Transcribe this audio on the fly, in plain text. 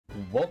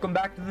Welcome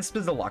back to the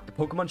Generationlocke, the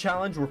Pokemon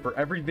Challenge, where for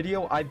every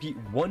video I beat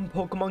one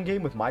Pokemon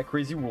game with my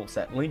crazy rule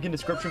set. Link in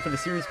description for the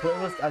series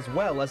playlist, as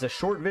well as a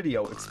short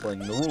video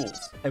explaining the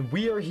rules. And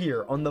we are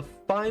here on the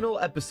final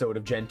episode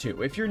of Gen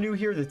 2. If you're new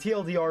here, the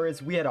TLDR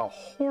is we had a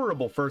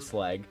horrible first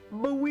leg,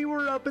 but we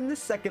were up in the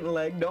second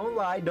leg. Don't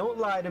lie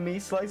to me.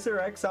 Slicer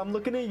X, I'm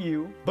looking at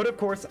you. But of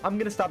course, I'm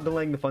gonna stop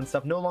delaying the fun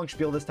stuff. No long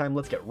spiel this time.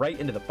 Let's get right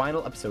into the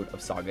final episode of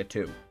Saga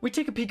 2. We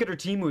take a peek at our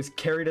team who has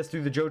carried us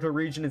through the Johto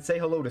region and say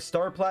hello to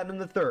Star Platinum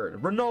the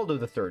 3rd, Ronaldo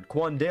the 3rd,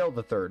 Quandale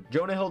the 3rd,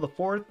 Jonah Hill the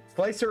 4th,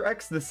 Slicer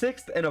X the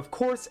 6th, and of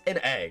course, an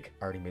egg.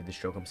 I already made this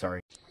joke, I'm sorry.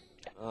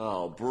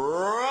 Oh,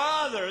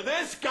 brother,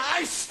 this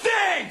guy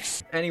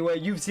stinks! Anyway,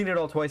 you've seen it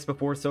all twice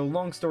before, so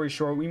long story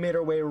short, we made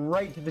our way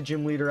right to the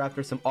gym leader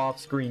after some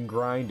off-screen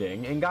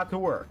grinding and got to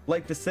work.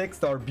 Like the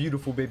 6th, our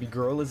beautiful baby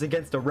girl is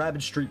against a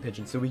rabid street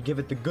pigeon, so we give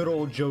it the good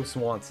old Joe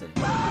Swanson.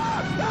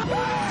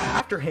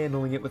 After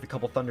handling it with a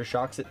couple thunder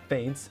shocks, it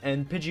faints,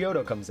 and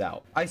Pidgeotto comes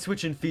out. I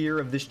switch in fear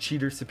of this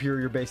cheater's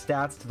superior base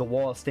stats to the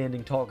wall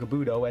standing tall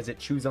Kabuto as it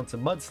chews on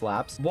some mud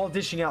slaps, while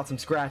dishing out some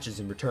scratches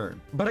in return.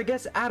 But I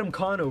guess Adam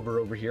Conover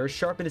over here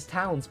sharpened his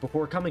talents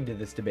before coming to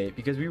this debate,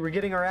 because we were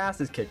getting our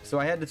asses kicked, so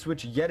I had to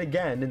switch yet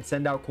again and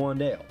send out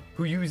Quandale,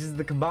 who uses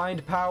the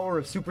combined power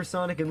of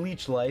Supersonic and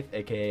Leech Life,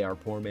 aka our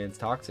poor man's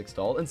Toxic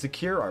Stall, and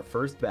secure our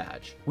first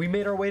badge. We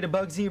made our way to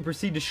Bugsy and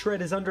proceed to shred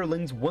his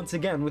underlings once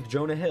again with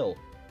Jonah Hill.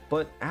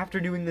 But after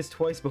doing this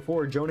twice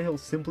before, Jonah Hill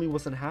simply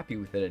wasn't happy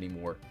with it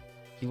anymore.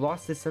 He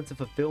lost his sense of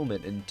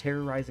fulfillment in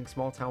terrorizing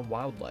small-town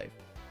wildlife.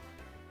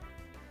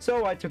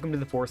 So I took him to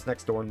the forest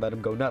next door and let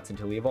him go nuts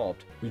until he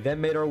evolved. We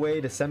then made our way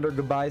to send our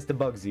goodbyes to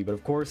Bugsy, but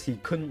of course he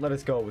couldn't let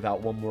us go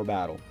without one more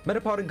battle.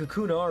 Metapod and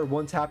Kakuna are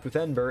one tapped with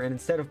Ember, and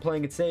instead of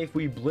playing it safe,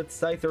 we blitzed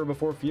Scyther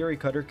before Fury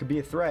Cutter could be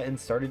a threat and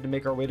started to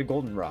make our way to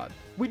Goldenrod.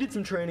 We did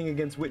some training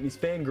against Whitney's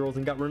fangirls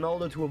and got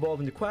Ronaldo to evolve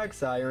into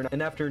Quagsire,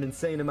 and after an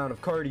insane amount of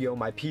cardio,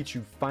 my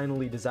Pichu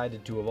finally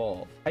decided to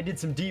evolve. I did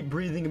some deep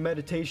breathing and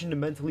meditation to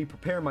mentally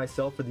prepare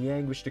myself for the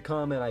anguish to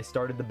come, and I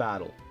started the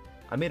battle.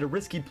 I made a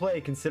risky play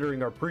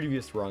considering our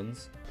previous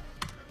runs.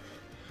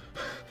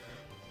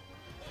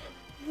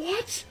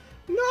 What?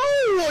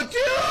 No,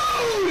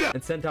 dude!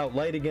 And sent out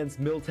Light against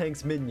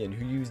Miltank's minion,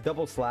 who used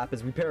Double Slap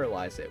as we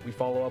paralyze it. We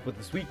follow up with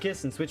the Sweet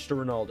Kiss and switch to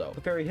Ronaldo.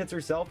 The fairy hits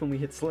herself and we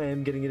hit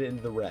Slam, getting it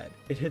into the red.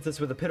 It hits us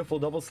with a pitiful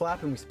Double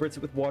Slap and we spritz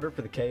it with water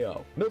for the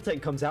KO.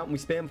 Miltank comes out and we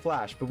spam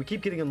Flash, but we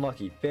keep getting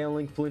unlucky,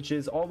 failing,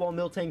 flinches, all while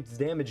Miltank's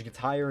damage gets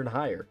higher and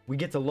higher. We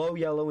get to low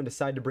yellow and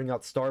decide to bring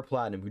out Star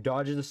Platinum, who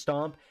dodges a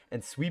stomp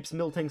and sweeps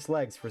Miltank's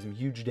legs for some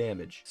huge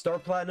damage. Star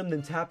Platinum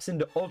then taps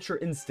into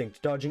Ultra Instinct,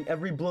 dodging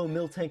every blow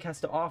Miltank has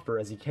to offer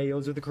as he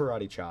KOs with a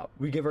Karate Chop.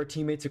 We give our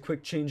teammates a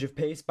quick change of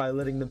pace by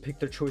letting them pick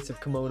their choice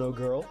of Kimono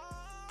Girl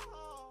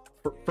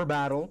for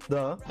battle,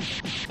 duh.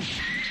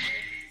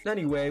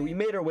 Anyway, we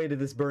made our way to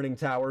this burning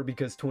tower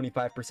because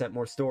 25%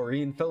 more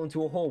story and fell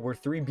into a hole where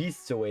 3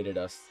 beasts awaited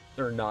us.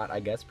 Or not,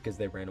 I guess, because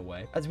they ran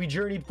away. As we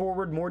journeyed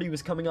forward, Morty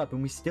was coming up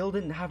and we still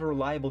didn't have a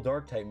reliable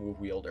Dark-type move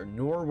wielder,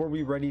 nor were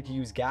we ready to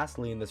use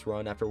Ghastly in this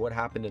run after what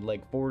happened in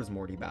Leg 4's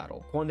Morty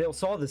battle. Quandale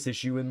saw this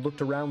issue and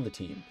looked around the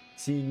team,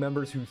 seeing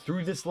members who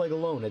through this leg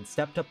alone had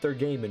stepped up their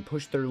game and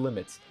pushed their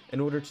limits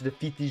in order to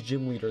defeat these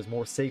gym leaders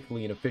more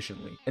safely and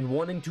efficiently. And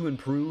wanting to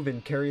improve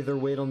and carry their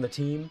weight on the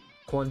team,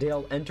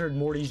 Quandale entered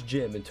Morty's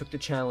gym and took the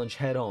challenge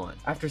head on.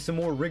 After some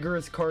more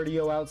rigorous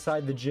cardio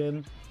outside the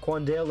gym,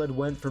 Quandale had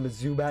went from a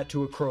Zubat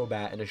to a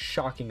Crobat in a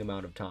shocking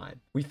amount of time.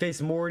 We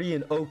face Morty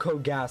and Oko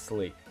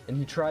Ghastly, and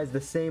he tries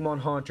the same on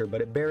Haunter,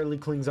 but it barely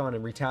clings on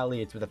and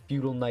retaliates with a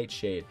futile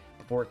Nightshade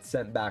before it's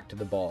sent back to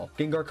the ball.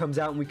 Gengar comes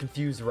out and we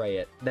confuse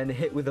Ray-It, then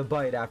hit with a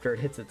bite after it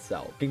hits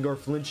itself. Gengar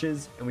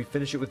flinches and we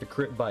finish it with a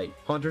crit bite.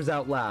 Haunter's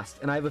out last,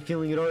 and I have a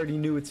feeling it already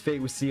knew its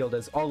fate was sealed,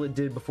 as all it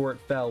did before it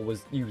fell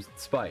was use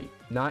Spite,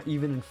 not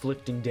even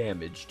inflicting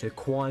damage to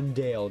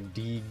Quandale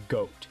D.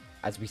 Goat,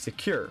 as we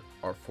secure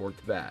our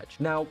 4th badge.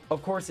 Now,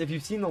 of course, if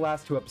you've seen the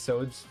last 2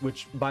 episodes,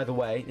 which, by the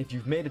way, if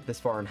you've made it this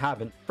far and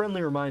haven't,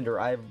 friendly reminder,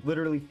 I have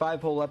literally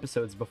 5 whole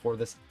episodes before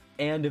this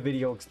and a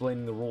video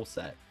explaining the rule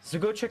set. So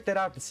go check that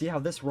out to see how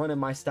this run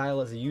and my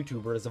style as a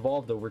YouTuber has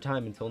evolved over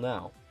time until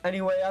now.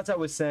 Anyway, as I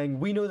was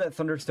saying, we know that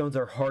Thunderstones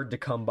are hard to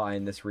come by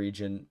in this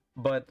region,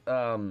 but,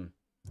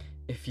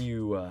 if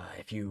you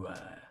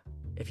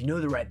know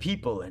the right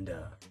people and,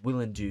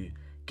 willing to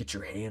get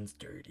your hands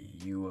dirty,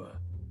 you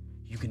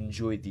can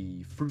enjoy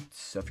the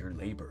fruits of your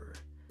labor.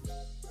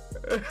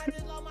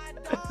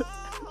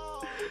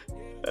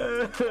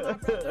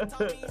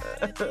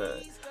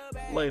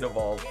 Late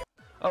evolve.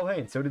 Oh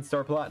hey, and so did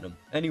Star Platinum.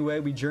 Anyway,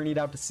 we journeyed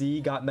out to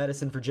sea, got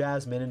medicine for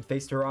Jasmine, and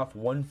faced her off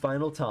one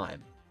final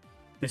time.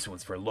 This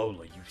one's for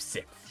Lola, you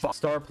sick fuck.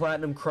 Star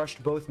Platinum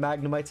crushed both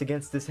Magnemites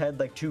against his head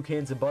like 2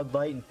 cans of Bud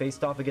Light and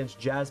faced off against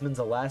Jasmine's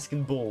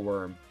Alaskan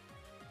Bullworm.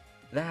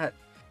 That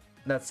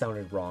That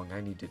sounded wrong. I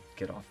need to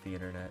get off the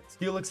internet.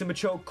 Steelix and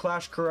Machoke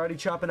clash karate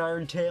chop and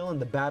Iron Tail, and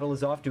the battle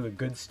is off to a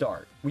good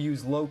start. We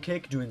use low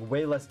kick, doing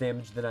way less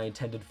damage than I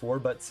intended for,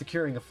 but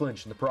securing a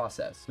flinch in the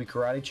process. We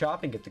karate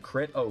chop and get the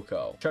crit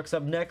Oko. Chuck's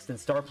up next, and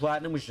Star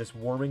Platinum was just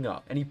warming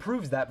up, and he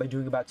proves that by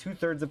doing about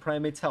 2/3 of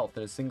Primate's health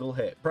in a single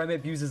hit.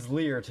 Primate uses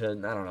Leer to, I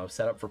don't know,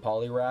 set up for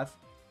Poliwrath.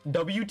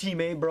 W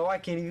teammate, bro, I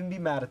can't even be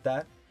mad at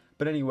that.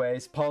 But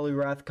anyways,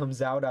 Poliwrath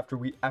comes out after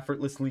we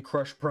effortlessly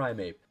crush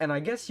Primate. And I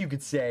guess you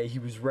could say he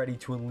was ready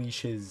to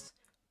unleash his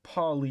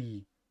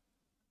Poliwrath.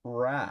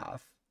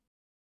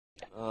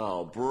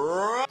 Oh,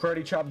 bro.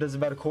 Karate Chop does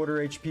about a quarter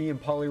HP and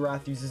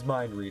Poliwrath uses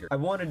Mind Reader. I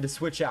wanted to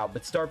switch out,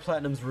 but Star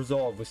Platinum's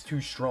resolve was too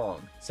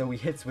strong, so he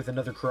hits with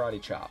another Karate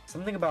Chop.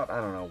 Something about,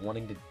 I don't know,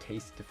 wanting to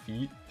taste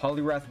defeat.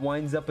 Poliwrath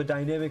winds up a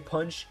dynamic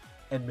punch,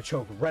 and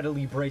Machoke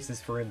readily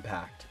braces for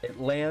impact. It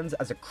lands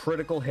as a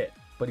critical hit,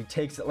 but he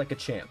takes it like a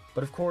champ.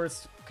 But of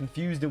course,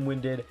 confused and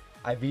winded,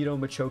 I veto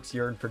Machoke's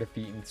yearn for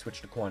defeat and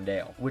switch to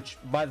Quandale, which,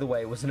 by the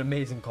way, was an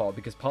amazing call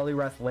because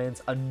Poliwrath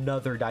lands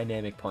another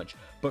dynamic punch,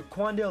 but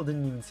Quandale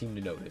didn't even seem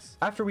to notice.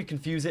 After we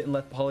confuse it and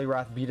let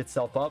Poliwrath beat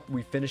itself up,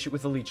 we finish it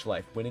with a Leech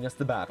Life, winning us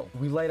the battle.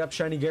 We light up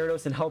Shiny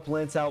Gyarados and help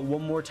Lance out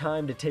one more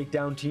time to take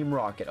down Team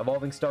Rocket,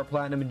 evolving Star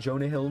Platinum and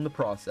Jonah Hill in the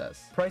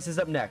process. Price is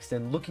up next,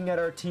 and looking at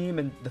our team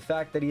and the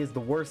fact that he is the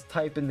worst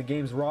type in the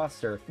game's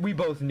roster, we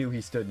both knew he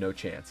stood no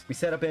chance. We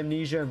set up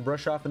Amnesia and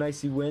brush off an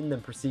Icy Wind,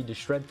 then proceed to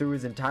shred through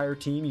his entire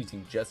team using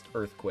just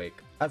Earthquake.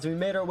 As we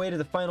made our way to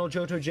the final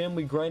Johto gym,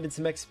 we grinded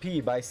some XP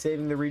by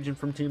saving the region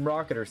from Team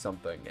Rocket or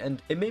something, and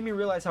it made me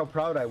realize how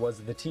proud I was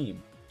of the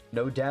team.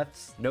 No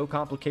deaths, no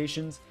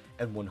complications,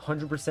 and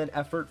 100%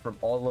 effort from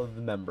all of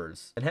the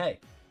members. And hey,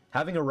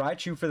 having a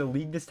Raichu for the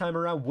league this time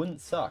around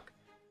wouldn't suck,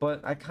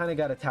 but I kinda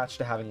got attached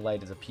to having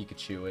Light as a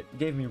Pikachu. It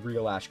gave me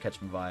real Ash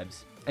Ketchum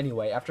vibes.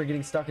 Anyway, after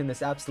getting stuck in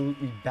this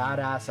absolutely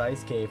badass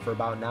ice cave for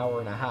about an hour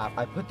and a half,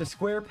 I put the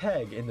square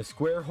peg in the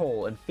square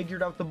hole and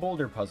figured out the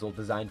boulder puzzle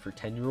designed for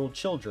 10-year-old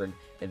children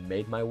and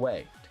made my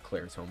way to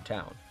Claire's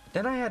hometown.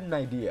 Then I had an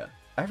idea.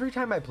 Every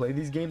time I play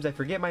these games, I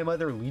forget my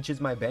mother leeches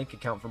my bank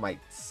account for my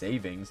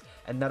savings,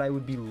 and that I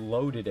would be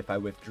loaded if I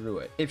withdrew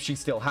it. If she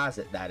still has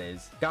it, that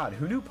is. God,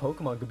 who knew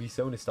Pokemon could be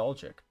so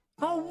nostalgic?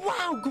 Oh,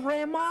 wow,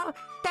 Grandma!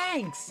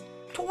 Thanks!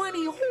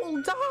 $20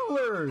 whole!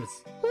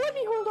 Let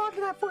me hold on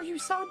to that for you,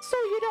 son, so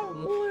you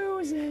don't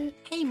lose it.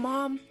 Hey,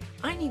 Mom,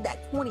 I need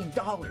that $20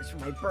 for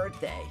my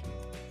birthday.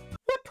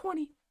 What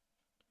 20?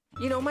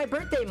 You know, my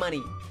birthday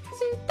money.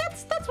 See,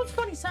 that's what's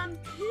funny, son.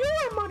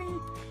 Your money,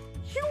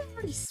 you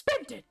already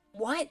spent it.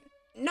 What?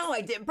 No, I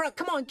didn't. Bro,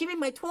 come on, give me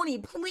my 20,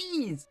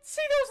 please.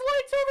 See those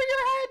lights over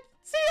your head?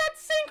 See that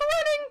sink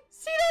running?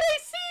 See that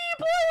AC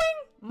blowing?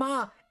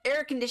 Ma,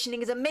 air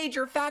conditioning is a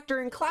major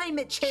factor in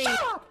climate change.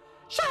 Shut up!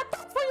 Shut up!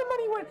 That's where your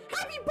money went!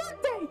 Happy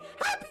birthday!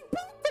 Happy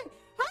birthday!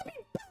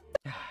 Happy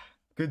birthday!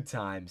 Good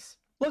times.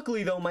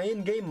 Luckily though, my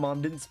in-game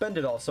mom didn't spend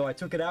it all, so I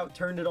took it out,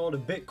 turned it all to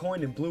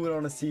Bitcoin, and blew it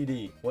on a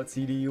CD. What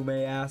CD, you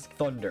may ask?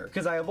 Thunder.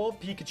 Because I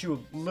evolved Pikachu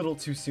a little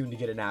too soon to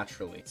get it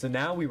naturally. So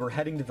now we were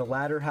heading to the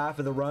latter half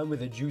of the run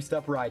with a juiced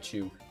up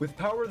Raichu, with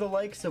power the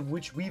likes of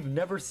which we've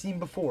never seen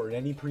before in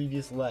any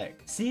previous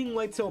leg. Seeing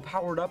Lightso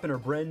powered up in her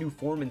brand new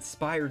form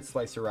inspired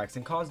Slicer X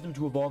and caused him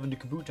to evolve into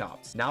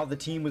Kabutops. Now the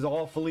team was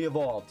all fully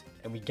evolved,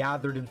 and we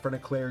gathered in front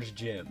of Claire's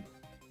gym.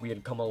 We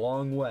had come a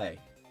long way,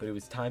 but it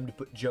was time to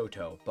put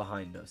Johto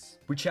behind us.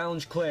 We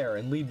challenge Claire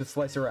and lead with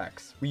Slicer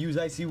X. We use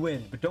Icy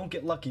Wind, but don't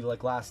get lucky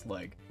like last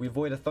leg. We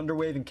avoid a Thunder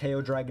Wave and KO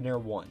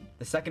Dragonair 1.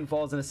 The second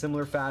falls in a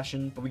similar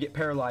fashion, but we get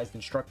paralyzed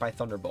and struck by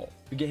Thunderbolt.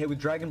 We get hit with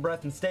Dragon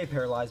Breath and stay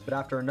paralyzed, but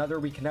after another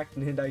we connect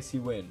and hit Icy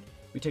Wind.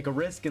 We take a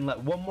risk and let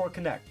one more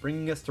connect,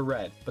 bringing us to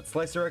red, but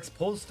Slicer X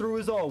pulls through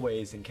as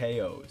always and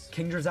KOs.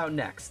 Kingdra's out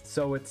next,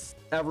 so it's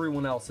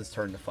everyone else's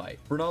turn to fight.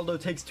 Ronaldo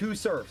takes 2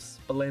 Surfs,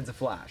 but lands a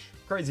Flash.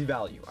 Crazy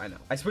value, I know.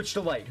 I switch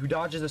to Light, who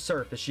dodges a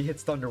Surf as she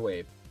hits Thunder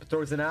Wave, but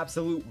throws an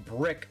absolute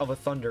brick of a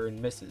Thunder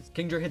and misses.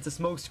 Kingdra hits a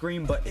Smoke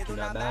Screen, but it do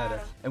not matter,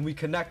 and we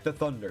connect the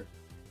Thunder.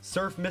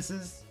 Surf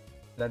misses,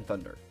 then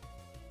Thunder.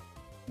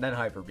 Then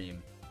Hyper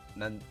Beam.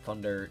 Then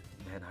Thunder,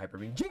 then Hyper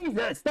Beam.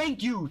 Jesus,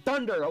 thank you,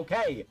 Thunder,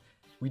 okay.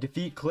 We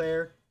defeat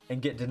Claire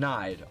and get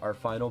denied our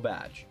final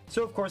badge.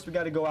 So of course we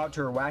gotta go out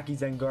to her wacky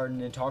Zen garden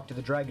and talk to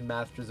the Dragon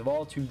Masters of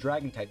all 2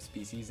 Dragon type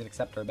species and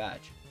accept our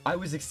badge. I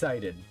was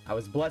excited. I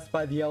was blessed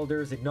by the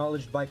elders,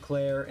 acknowledged by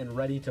Claire, and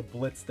ready to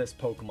blitz this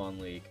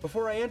Pokemon League.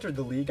 Before I entered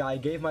the league, I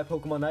gave my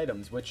Pokemon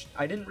items, which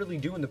I didn't really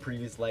do in the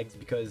previous legs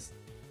because,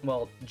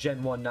 well,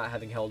 Gen 1 not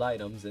having held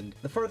items, and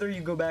the further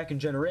you go back in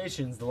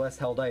generations, the less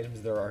held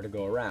items there are to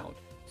go around.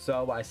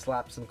 So I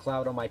slapped some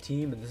Cloud on my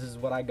team, and this is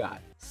what I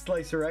got.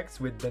 Slicer X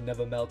with the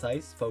Never Melt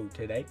Ice for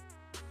today.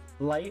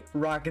 Light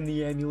rocking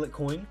the amulet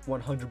coin,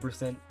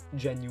 100%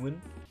 genuine.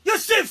 Your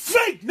shit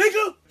fake,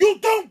 nigga! You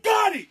don't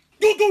got it!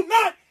 You do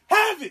not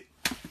have it!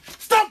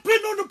 Stop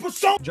putting on the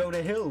persona!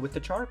 Jonah Hill with the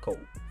charcoal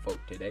for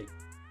today.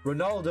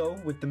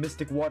 Ronaldo with the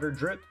Mystic Water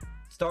Drip.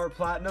 Star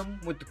Platinum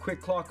with the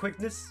Quick Claw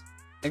Quickness.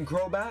 And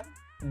Crobat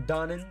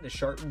donning the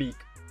sharp beak.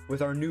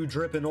 With our new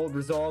drip and old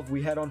resolve,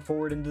 we head on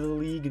forward into the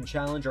league and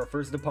challenge our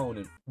first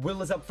opponent.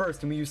 Will is up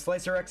first, and we use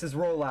Slicer X's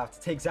rollout to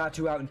take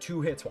Xatu out in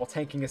 2 hits while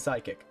tanking a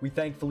Psychic. We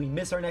thankfully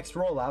miss our next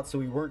rollout, so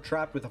we weren't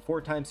trapped with a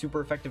 4-time super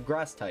effective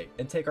grass type,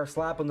 and take our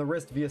slap on the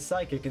wrist via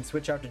Psychic and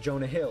switch out to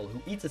Jonah Hill,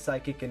 who eats a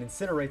Psychic and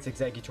incinerates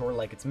Exeggutor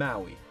like it's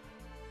Maui.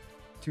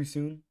 Too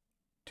soon?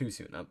 Too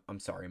soon. I'm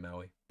sorry,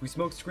 Maui. We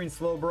smoke screen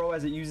Slowbro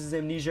as it uses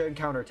Amnesia and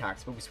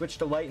counterattacks, but we switch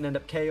to Light and end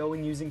up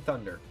KOing using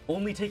Thunder,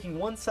 only taking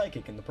 1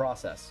 Psychic in the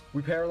process.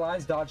 We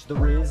paralyze, dodge the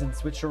Riz, and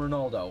switch to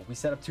Ronaldo. We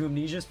set up 2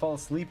 Amnesias, fall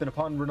asleep, and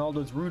upon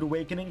Ronaldo's rude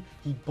awakening,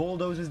 he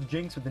bulldozes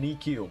Jinx with an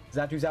EQ.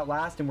 Xatu's out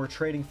last, and we're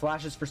trading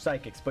flashes for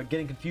Psychics, but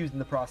getting confused in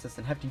the process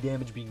and hefty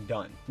damage being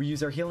done. We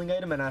use our healing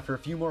item, and after a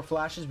few more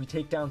flashes, we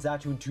take down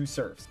Xatu in 2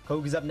 surfs.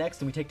 Koga is up next,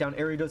 and we take down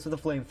Ariados with a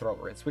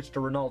flamethrower, and switch to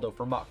Ronaldo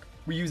for Muck.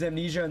 We use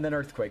Amnesia and then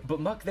Earthquake,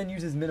 but Muck then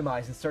uses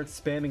Minimize and starts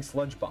spamming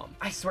Sludge Bomb.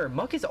 I swear,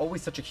 Muck is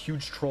always such a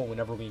huge troll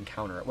whenever we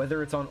encounter it,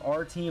 whether it's on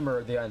our team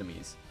or the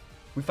enemies.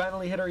 We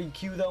finally hit our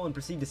EQ though and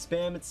proceed to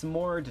spam it some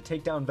more to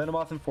take down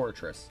Venomoth and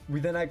Fortress.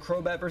 We then had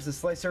Crobat versus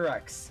Slicer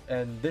X,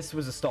 and this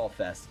was a stall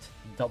fest.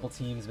 Double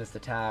teams, missed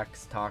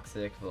attacks,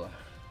 toxic, ugh.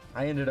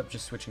 I ended up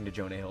just switching to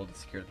Jonah Hill to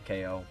secure the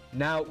KO.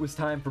 Now it was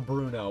time for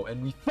Bruno,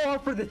 and we fall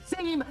for the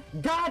same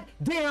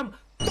goddamn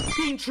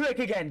fucking trick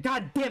again!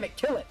 God damn it,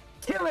 kill it!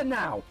 Kill it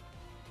now!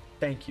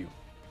 Thank you.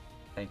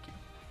 Thank you.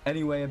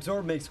 Anyway,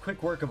 Absorb makes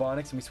quick work of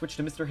Onyx, and we switch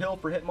to Mr. Hill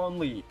for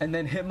Hitmonlee. And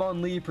then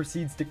Hitmonlee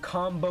proceeds to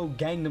combo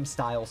Gangnam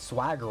Style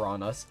swagger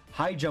on us,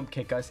 high jump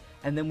kick us,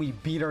 and then we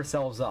beat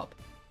ourselves up.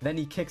 Then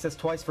he kicks us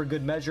twice for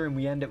good measure, and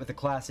we end it with a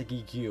classic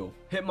EQ.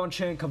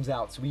 Hitmonchan comes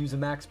out, so we use a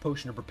max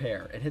potion to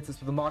prepare. It hits us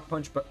with a Mach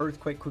Punch, but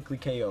Earthquake quickly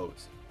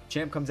KOs.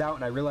 Champ comes out,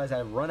 and I realize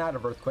I've run out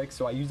of Earthquake,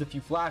 so I use a few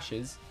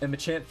flashes, and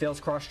Machamp fails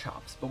cross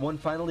chops, but one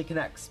finally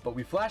connects, but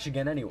we flash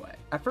again anyway.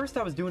 At first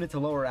I was doing it to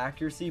lower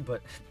accuracy,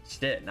 but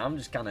shit, now I'm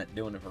just kinda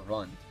doing it for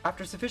fun.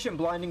 After sufficient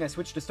blinding, I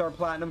switched to Star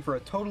Platinum for a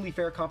totally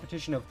fair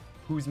competition of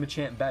who's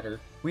Machamp better.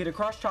 We had a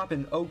cross chop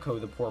in Oko,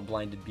 the poor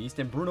blinded beast,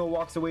 and Bruno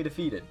walks away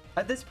defeated.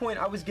 At this point,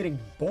 I was getting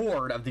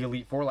bored of the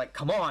Elite Four, like,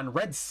 come on,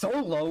 red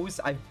solos,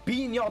 I've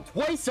beaten y'all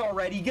twice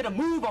already, get a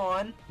move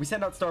on! We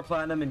send out Star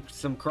Platinum and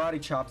some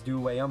karate chops do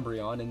away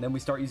Umbreon, and then we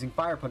start using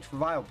Fire Punch for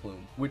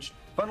Vileplume, which,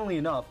 funnily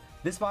enough,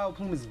 this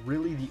Vileplume is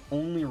really the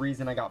only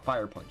reason I got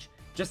Fire Punch,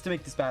 just to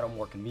make this battle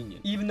more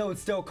convenient. Even though it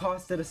still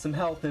costed us some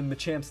health in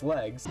Machamp's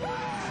legs,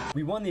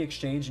 we won the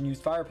exchange and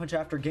used Fire Punch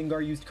after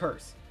Gengar used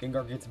Curse.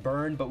 Gengar gets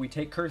burned, but we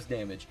take Curse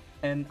damage.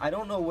 And I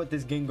don't know what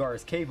this Gengar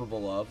is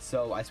capable of,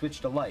 so I switch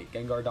to Light.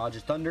 Gengar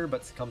dodges Thunder,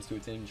 but succumbs to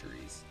its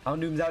injuries.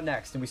 Houndoom's out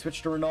next, and we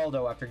switch to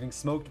Ronaldo after getting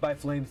smoked by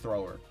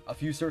Flamethrower. A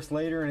few surfs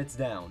later, and it's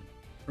down.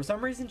 For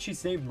some reason, she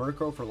saved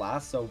Murkrow for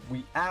last, so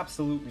we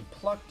absolutely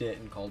plucked it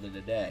and called it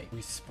a day.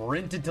 We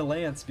sprinted to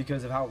Lance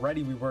because of how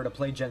ready we were to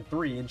play Gen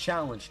 3 and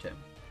challenged him.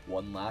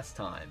 One last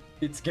time.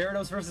 It's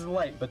Gyarados versus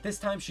Light, but this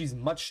time she's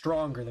much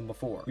stronger than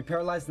before. We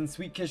paralyzed and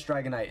Sweet Kiss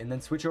Dragonite and then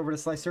switch over to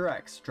Slicer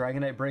X.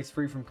 Dragonite breaks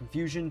free from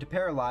confusion to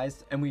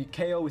paralyzed, and we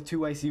KO with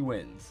 2 Icy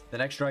Winds. The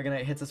next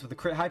Dragonite hits us with a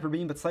crit Hyper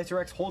Beam, but Slicer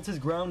X holds his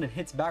ground and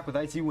hits back with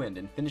Icy Wind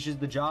and finishes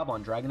the job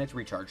on Dragonite's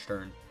recharge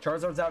turn.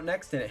 Charizard's out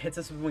next and it hits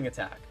us with Wing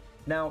Attack.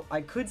 Now, I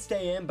could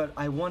stay in, but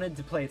I wanted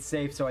to play it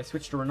safe, so I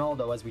switched to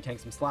Ronaldo as we tank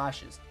some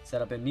slashes, set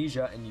up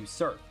Amnesia, and use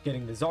Surf,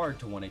 getting the Zard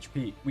to 1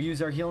 HP. We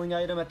use our healing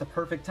item at the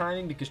perfect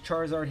timing because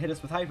Charizard hit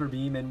us with Hyper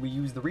Beam, and we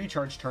use the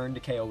recharge turn to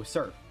KO with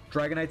Surf.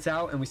 Dragonite's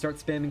out, and we start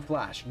spamming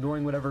Flash,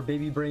 ignoring whatever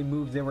Baby Brain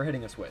moves they were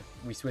hitting us with.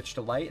 We switch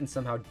to Light, and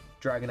somehow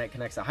Dragonite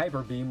connects a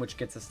Hyper Beam, which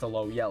gets us to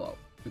low yellow.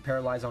 We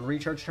paralyze on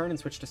recharge turn and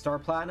switch to Star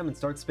Platinum and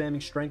start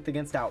spamming Strength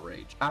against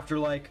Outrage. After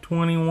like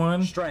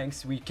 21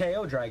 strengths, we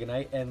KO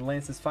Dragonite and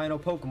Lance's final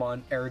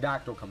Pokemon,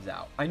 Aerodactyl, comes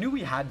out. I knew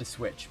we had to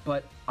switch,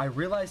 but I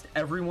realized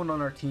everyone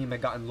on our team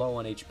had gotten low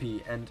on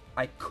HP and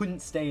I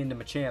couldn't stay into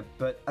Machamp,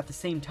 but at the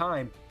same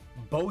time,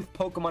 both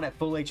Pokemon at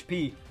full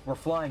HP were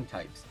flying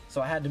types.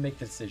 So I had to make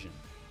the decision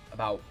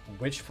about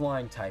which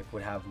flying type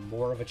would have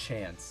more of a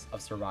chance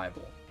of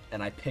survival,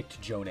 and I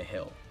picked Jonah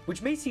Hill.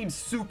 Which may seem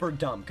super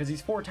dumb because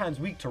he's 4 times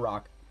weak to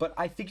Rock, but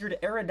I figured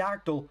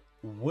Aerodactyl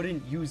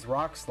wouldn't use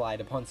Rock Slide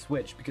upon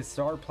switch because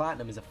Star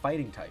Platinum is a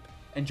fighting type,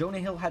 and Jonah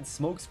Hill had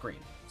Smokescreen,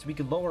 so we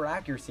could lower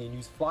accuracy and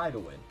use Fly to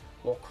win,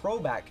 while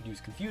Crobat could use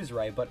Confuse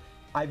Ray, but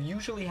I've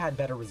usually had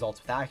better results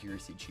with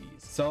accuracy cheese.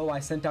 So I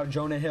sent out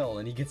Jonah Hill,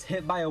 and he gets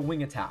hit by a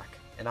Wing Attack,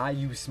 and I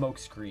use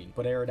Smokescreen,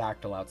 but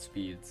Aerodactyl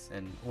outspeeds,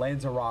 and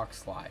lands a Rock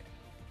Slide,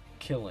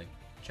 killing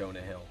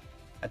Jonah Hill.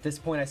 At this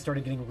point, I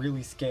started getting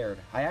really scared.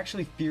 I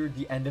actually feared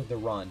the end of the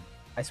run.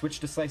 I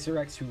switched to Slicer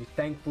X, who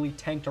thankfully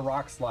tanked a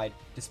Rock Slide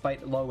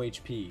despite low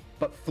HP,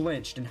 but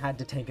flinched and had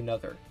to tank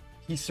another.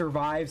 He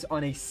survives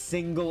on a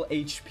single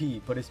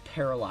HP, but is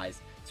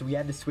paralyzed, so we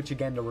had to switch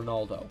again to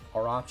Ronaldo.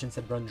 Our options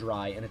had run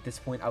dry, and at this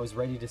point I was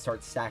ready to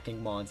start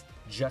stacking Mons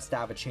just to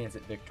have a chance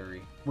at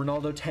victory.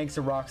 Ronaldo tanks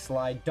a Rock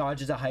Slide,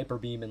 dodges a Hyper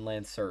Beam, and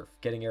lands Surf,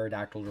 getting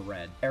Aerodactyl to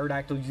red.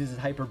 Aerodactyl uses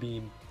Hyper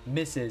Beam,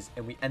 misses,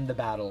 and we end the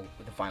battle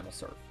with a final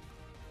Surf.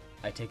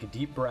 I take a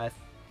deep breath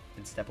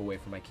and step away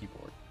from my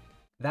keyboard.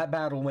 That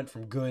battle went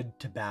from good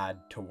to bad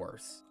to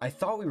worse. I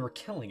thought we were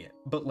killing it,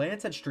 but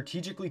Lance had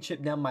strategically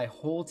chipped down my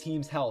whole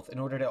team's health in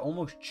order to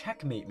almost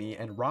checkmate me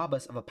and rob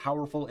us of a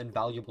powerful and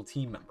valuable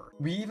team member.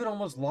 We even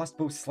almost lost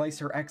both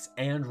Slicer X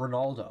and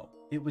Ronaldo.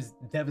 It was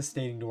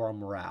devastating to our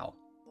morale.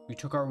 We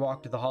took our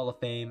walk to the Hall of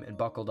Fame and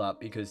buckled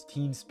up because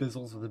Team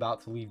Spizzles was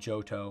about to leave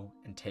Johto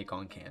and take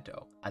on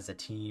Kanto as a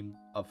team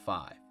of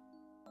 5.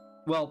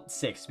 Well,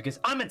 6, because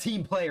I'm a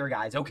team player,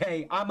 guys,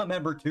 okay? I'm a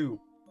member too.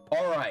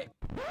 Alright,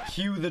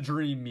 cue the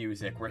dream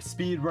music. We're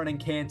speedrunning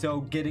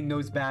Kanto, getting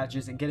those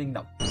badges, and getting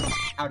the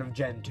out of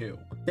Gen 2.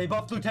 They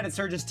buffed Lieutenant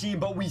Surge's team,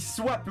 but we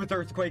swept with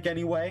Earthquake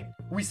anyway.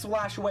 We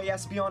slash away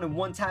Espeon and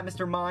one-tap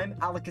Mr. Mime,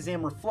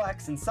 Alakazam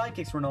reflects, and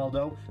Psychics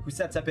Ronaldo, who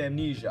sets up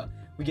Amnesia.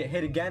 We get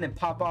hit again and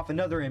pop off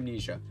another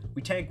Amnesia.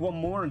 We tank one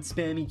more and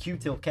spam EQ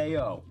till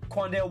KO.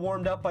 Quandale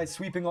warmed up by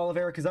sweeping all of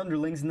Erica's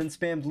underlings and then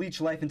spammed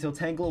Leech Life until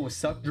Tangela was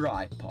sucked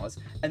dry. Pause.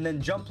 And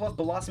then Jumpluff,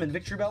 Blossom, and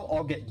Victory Bell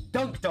all get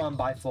dunked on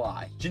by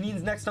Fly.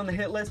 Janine's next on the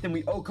hit list and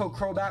we OHKO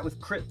Crobat with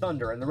Crit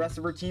Thunder, and the rest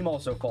of her team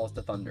also falls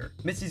to Thunder.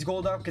 Missy's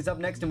Golduck is up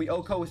next and we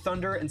OHKO with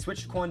Thunder and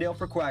switch to Quandale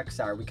for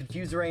Quagsire. We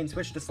confuse Ray and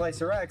switch to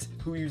Slicer X,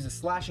 who uses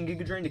Slash and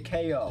Giga Drain to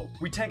KO.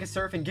 We tank a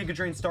Surf and Giga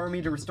Drain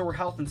Starmie to restore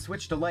health and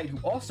switch to Light, who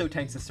also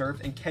tanks a Surf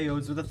and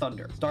KOs with a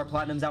Thunder. Star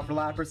Platinum's out for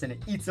Lapras and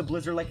it eats a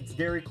Blizzard like it's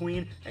Dairy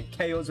Queen and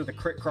KOs with a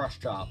Crit Crush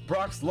Chop.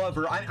 Brock's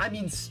lover, I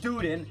mean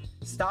student,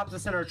 stops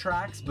us in our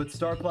tracks, but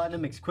Star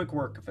Platinum makes quick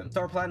work of him.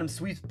 Star Platinum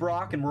sweeps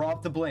Brock and we're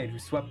off to Blaine,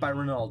 who's swept by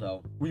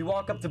Ronaldo. We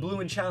walk up to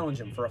Blue and challenge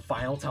him for a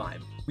final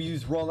time. We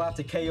use Rollout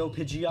to KO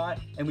Pidgeot,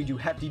 and we do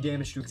hefty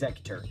damage to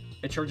Executor.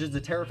 It charges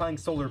a terrifying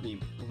Solar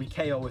Beam, but we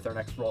KO with our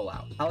next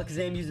Rollout.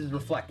 Alakazam uses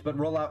Reflect, but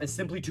Rollout is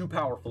simply too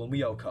powerful and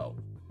we OHKO.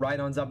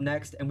 Rhydon's up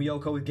next, and we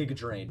OHKO with Giga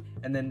Drain,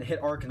 and then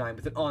hit Arcanine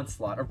with an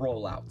onslaught of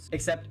rollouts.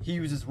 Except he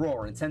uses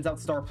Roar and sends out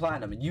Star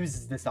Platinum and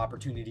uses this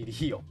opportunity to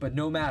heal. But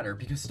no matter,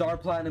 because Star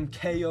Platinum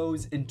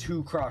KOs in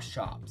 2 Cross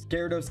Chops.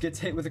 Gyarados gets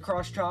hit with a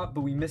Cross Chop,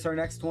 but we miss our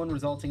next one,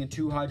 resulting in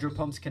 2 Hydro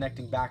Pumps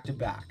connecting back to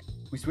back.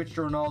 We switch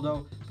to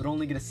Ronaldo, but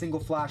only get a single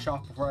flash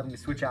off before having to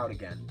switch out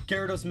again.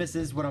 Gyarados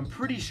misses what I'm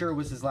pretty sure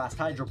was his last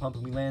Hydro Pump,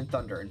 and we land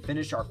Thunder and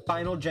finish our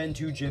final Gen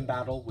 2 gym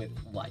battle with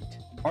Light.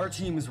 Our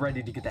team was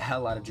ready to get the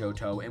hell out of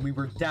Johto, and we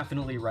were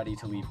definitely ready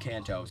to leave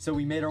Kanto, so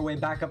we made our way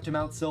back up to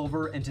Mount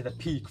Silver and to the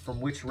peak from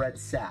which Red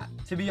sat.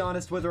 To be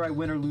honest, whether I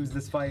win or lose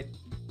this fight,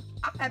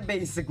 I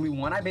basically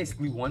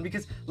won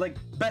because, like,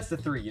 best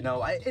of 3, you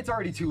know? It's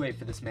already too late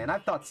for this, man.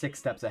 I've thought 6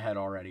 steps ahead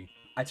already.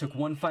 I took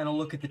one final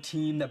look at the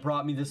team that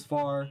brought me this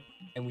far,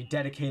 and we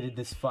dedicated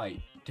this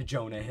fight to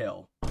Jonah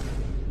Hill.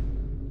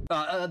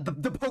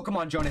 The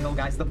Pokemon Jonah Hill,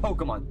 guys, the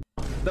Pokemon.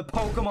 The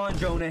Pokemon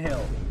Jonah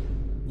Hill.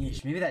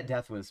 Yeesh, maybe that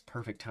death was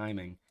perfect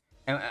timing.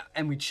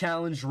 And we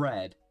challenged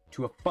Red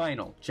to a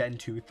final Gen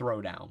 2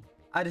 throwdown.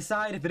 I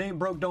decide if it ain't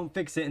broke, don't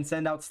fix it, and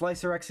send out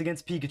Slicer X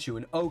against Pikachu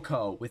and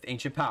OHKO with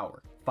Ancient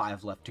Power.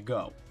 5 left to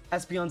go.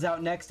 Espeon's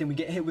out next, and we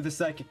get hit with a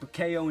Psychic with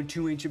KO and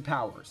 2 Ancient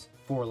Powers.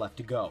 4 left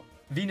to go.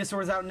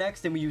 Venusaur's out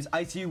next, and we use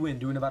Icy Wind,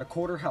 doing about a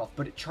quarter health,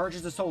 but it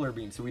charges the Solar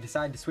Beam, so we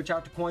decide to switch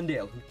out to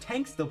Quandale, who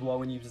tanks the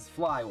blow and uses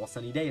Fly while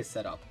Sunny Day is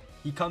set up.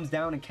 He comes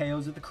down and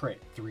KOs with the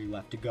crit. 3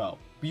 left to go.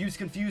 We use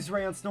Confused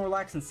Ray on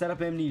Snorlax and set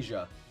up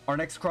Amnesia. Our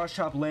next Cross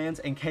Chop lands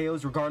and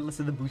KOs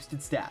regardless of the boosted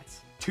stats.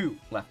 2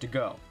 left to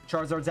go.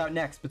 Charizard's out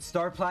next, but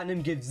Star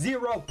Platinum gives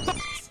 0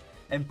 fucks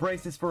and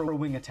braces for a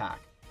wing attack,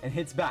 and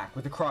hits back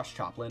with a Cross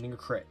Chop, landing a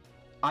crit.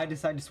 I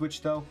decide to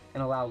switch though,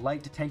 and allow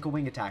Light to tank a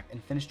wing attack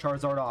and finish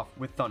Charizard off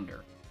with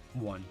Thunder.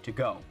 1 to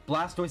go.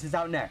 Blastoise is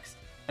out next,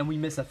 and we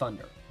miss a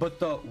Thunder. But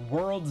the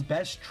world's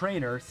best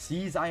trainer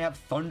sees I have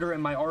Thunder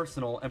in my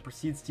arsenal and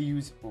proceeds to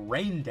use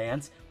Rain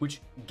Dance,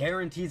 which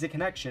guarantees a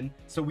connection,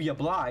 so we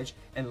oblige,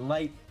 and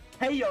Light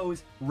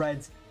KOs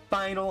Red's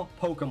final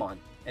Pokemon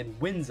and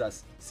wins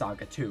us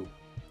Saga 2.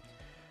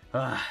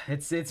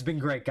 It's been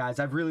great, guys.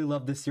 I've really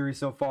loved this series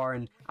so far,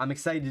 and I'm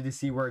excited to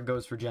see where it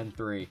goes for Gen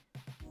 3.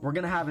 We're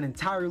gonna have an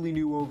entirely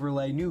new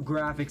overlay, new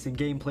graphics and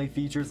gameplay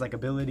features like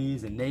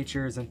abilities and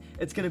natures, and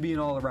it's gonna be an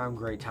all-around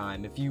great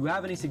time. If you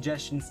have any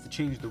suggestions to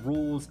change the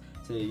rules,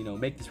 to, you know,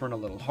 make this run a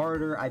little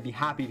harder, I'd be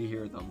happy to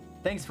hear them.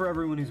 Thanks for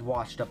everyone who's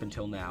watched up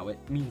until now. It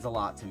means a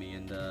lot to me,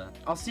 and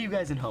I'll see you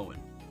guys in Hoenn.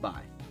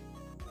 Bye.